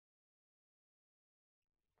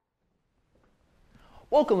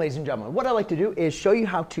Welcome, ladies and gentlemen. What I'd like to do is show you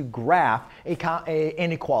how to graph an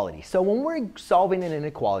inequality. So when we're solving an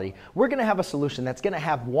inequality, we're going to have a solution that's going to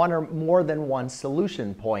have one or more than one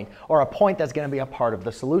solution point, or a point that's going to be a part of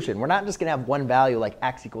the solution. We're not just going to have one value like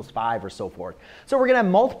x equals 5 or so forth. So we're going to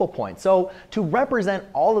have multiple points. So to represent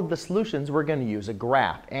all of the solutions, we're going to use a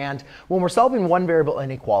graph. And when we're solving one variable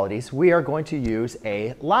inequalities, we are going to use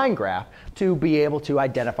a line graph to be able to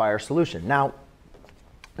identify our solution. Now,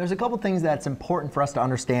 there's a couple things that's important for us to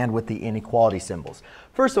understand with the inequality symbols.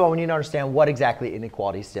 First of all, we need to understand what exactly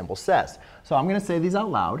inequality symbol says. So I'm going to say these out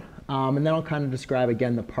loud, and then I'll kind of describe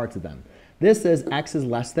again the parts of them. This is x is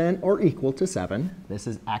less than or equal to 7. This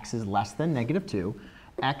is x is less than negative 2.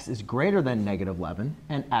 X is greater than negative 11,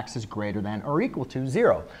 and x is greater than or equal to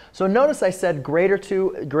 0. So notice I said greater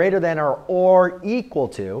than or equal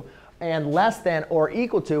to, and less than or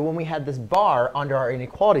equal to when we had this bar under our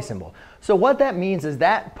inequality symbol. So what that means is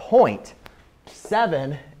that point,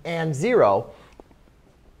 7 and 0,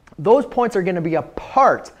 those points are going to be a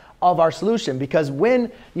part of our solution, because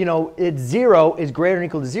when it's 0 is greater than or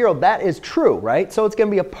equal to 0, that is true, right? So it's going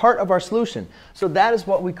to be a part of our solution. So that is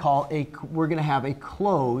what we call we're going to have a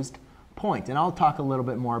closed point. And I'll talk a little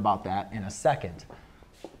bit more about that in a second.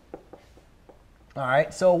 All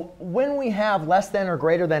right, so when we have less than or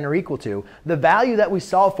greater than or equal to, the value that we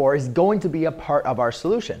solve for is going to be a part of our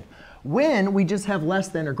solution. When we just have less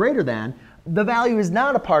than or greater than, the value is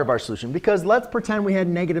not a part of our solution, because let's pretend we had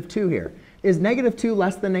negative 2 here. Is negative 2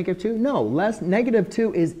 less than negative 2? No, negative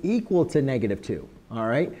 2 is equal to negative 2. All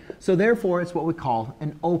right, so therefore it's what we call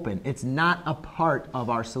an open. It's not a part of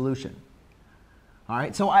our solution. All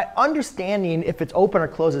right, so understanding if it's open or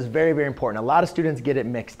closed is very, very important. A lot of students get it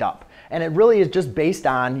mixed up. And it really is just based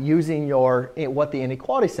on using what the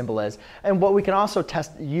inequality symbol is. And what we can also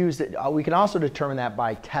we can also determine that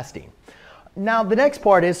by testing. Now, the next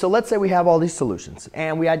part is, so let's say we have all these solutions,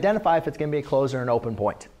 and we identify if it's going to be a closed or an open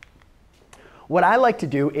point. What I like to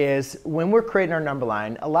do is, when we're creating our number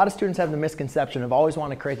line, a lot of students have the misconception of always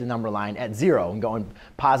wanting to create the number line at 0 and going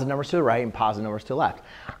positive numbers to the right and positive numbers to the left.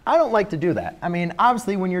 I don't like to do that. I mean,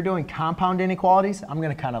 obviously, when you're doing compound inequalities, I'm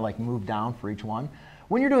going to kind of like move down for each one.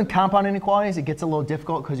 When you're doing compound inequalities, it gets a little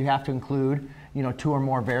difficult because you have to include 2 or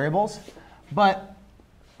more variables, or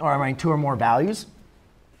I mean 2 or more values.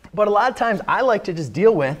 But a lot of times I like to just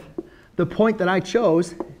deal with the point that I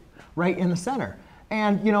chose right in the center.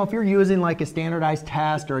 And if you're using like a standardized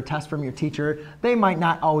test or a test from your teacher, they might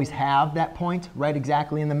not always have that point right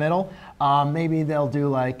exactly in the middle. Maybe they'll do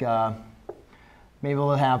like, maybe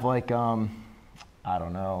they'll have like, I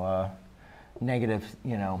don't know, negative,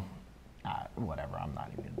 whatever, I'm not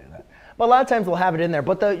even going to do that. But a lot of times they'll have it in there,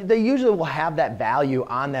 but they usually will have that value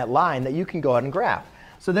on that line that you can go ahead and graph.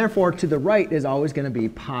 So therefore, to the right is always going to be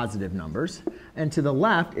positive numbers, and to the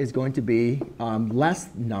left is going to be less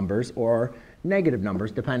numbers or negative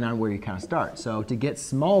numbers, depending on where you kind of start. So to get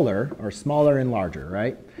smaller, or smaller and larger,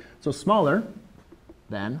 right? So smaller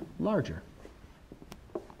than larger.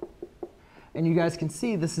 And you guys can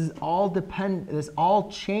see this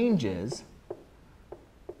all changes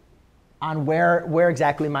on where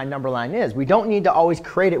exactly my number line is. We don't need to always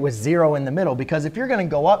create it with 0 in the middle, because if you're going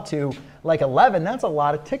to go up to like 11, that's a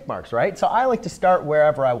lot of tick marks, right? So I like to start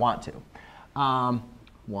wherever I want to.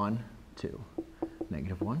 1, 2,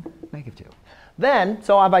 negative 1, negative 2. Then,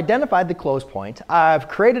 so I've identified the close point. I've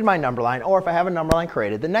created my number line, or if I have a number line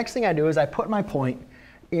created, the next thing I do is I put my point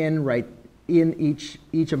in each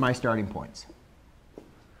of my starting points.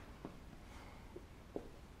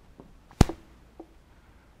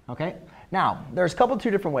 Okay. Now, there's two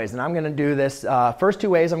different ways, and I'm going to do this. First 2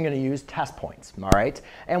 ways, I'm going to use test points. All right.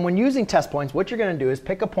 And when using test points, what you're going to do is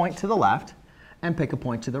pick a point to the left and pick a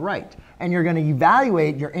point to the right. And you're going to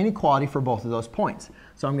evaluate your inequality for both of those points.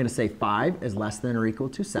 So I'm going to say 5 is less than or equal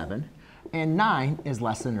to 7, and 9 is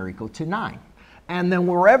less than or equal to 9. And then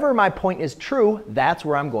wherever my point is true, that's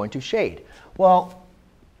where I'm going to shade. Well,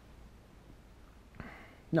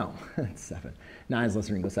 no, it's 7. 9 is less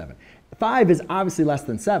than or equal to 7. 5 is obviously less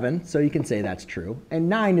than 7, so you can say that's true. And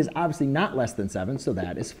 9 is obviously not less than 7, so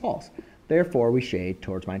that is false. Therefore, we shade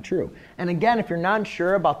towards my true. And again, if you're not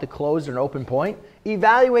sure about the closed or open point,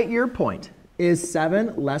 evaluate your point. Is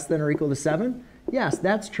 7 less than or equal to 7? Yes,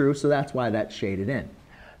 that's true, so that's why that's shaded in.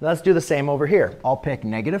 Let's do the same over here. I'll pick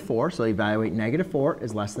negative 4, so evaluate negative 4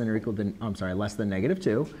 is less than or equal to, less than negative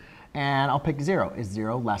 2. And I'll pick 0. Is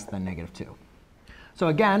 0 less than negative 2? So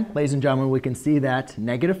again, ladies and gentlemen, we can see that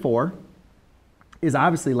negative 4 is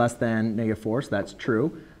obviously less than negative 4, so that's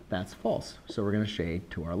true. That's false. So we're going to shade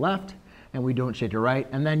to our left, and we don't shade to right.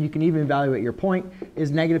 And then you can even evaluate your point. Is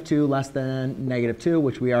negative 2 less than negative 2,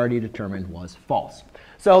 which we already determined was false.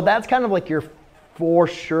 So that's kind of like your for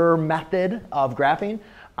sure method of graphing.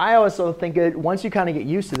 I also think once you kind of get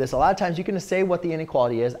used to this, a lot of times you can say what the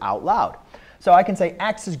inequality is out loud. So I can say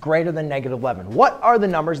x is greater than negative 11. What are the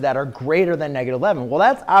numbers that are greater than negative 11? Well,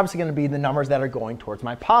 that's obviously going to be the numbers that are going towards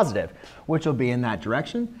my positive, which will be in that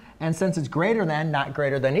direction. And since it's greater than, not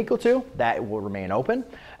greater than equal to, that will remain open.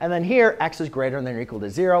 And then here, x is greater than or equal to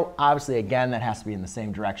 0. Obviously, again, that has to be in the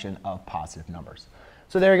same direction of positive numbers.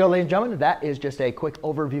 So there you go, ladies and gentlemen. That is just a quick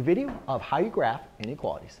overview video of how you graph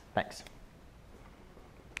inequalities. Thanks.